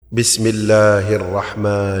بسم الله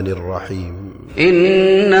الرحمن الرحيم.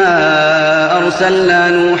 إنا أرسلنا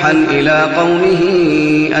نوحا إلى قومه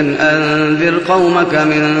أن أنذر قومك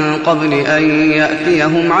من قبل أن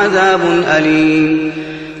يأتيهم عذاب أليم.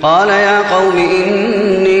 قال يا قوم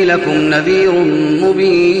إني لكم نذير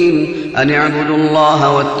مبين أن اعبدوا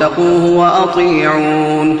الله واتقوه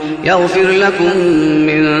وأطيعون يغفر لكم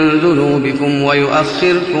من ذنوبكم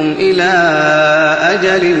ويؤخركم إلى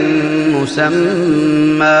أجل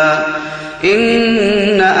مسمى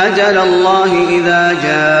إن أجل الله إذا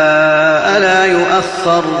جاء لا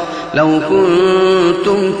يؤخر لو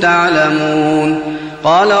كنتم تعلمون.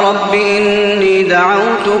 قال رب إني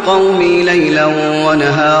دعوت قومي ليلا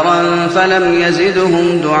ونهارا فلم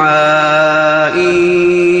يزدهم دعائي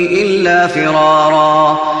إلا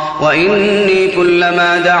فرارا وإني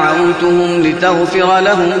كلما دعوتهم لتغفر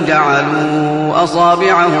لهم جعلوا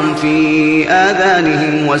أصابعهم في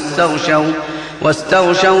آذانهم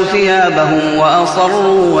واستغشوا ثيابهم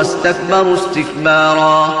وأصروا واستكبروا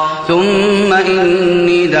استكبارا ثم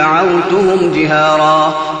إني دعوتهم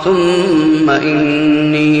جهارا ثم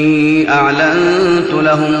إني أعلنت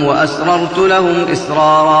لهم وأسررت لهم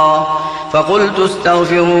إسرارا فقلت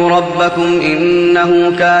استغفروا ربكم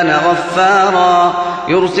إنه كان غفارا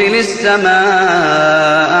يرسل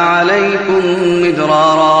السماء عليكم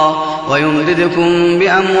مدرارا ويمددكم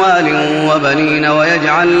بأموال وبنين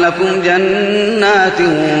ويجعل لكم جنات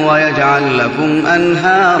ويجعل لكم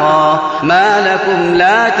أنهارا ما لكم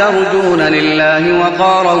لا ترجون لله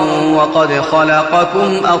وقارا وقد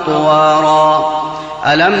خلقكم أطوارا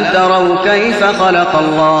ألم تروا كيف خلق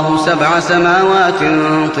الله 7 سماوات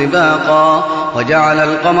طباقا وجعل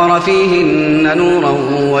القمر فيهن نورا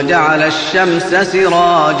وجعل الشمس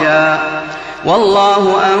سراجا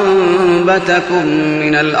والله أنبتكم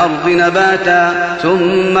من الأرض نباتا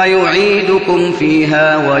ثم يعيدكم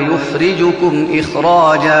فيها ويخرجكم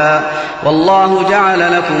إخراجا والله جعل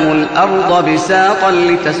لكم الأرض بساطا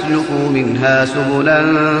لتسلكوا منها سبلا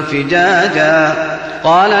فجاجا.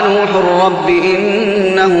 قال نوح رب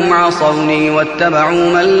إنهم عصوني واتبعوا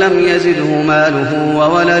من لم يزده ماله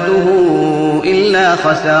وولده إلا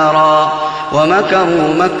خسارا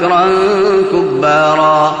ومكروا مكرا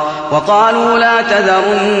كبارا وقالوا لا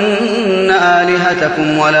تذرن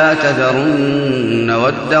آلهتكم ولا تذرن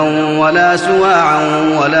ودا ولا سواعا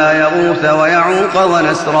ولا يغوث ويعوق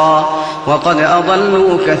ونسرا وقد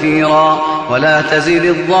أضلوا كثيرا ولا تزد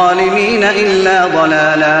الظالمين إلا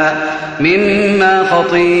ضلالا مما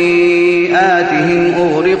خطيئاتهم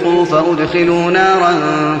أغرقوا فأدخلوا نارا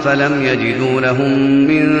فلم يجدوا لهم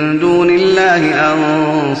من دون الله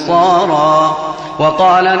أنصارا.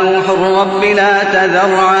 وقال نوح رب لا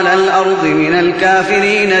تذر على الأرض من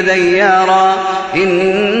الكافرين ديارا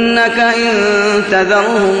إنك إن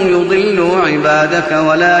تذرهم يضلوا عبادك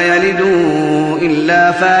ولا يلدوا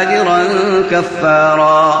إلا فاجرا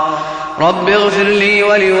كفارا. رب اغفر لي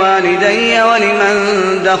ولوالدي ولمن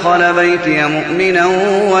دخل بيتي مؤمنا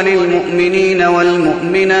وللمؤمنين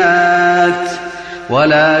والمؤمنات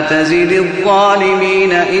ولا تزد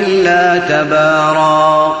الظالمين إلا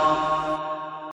تبارا.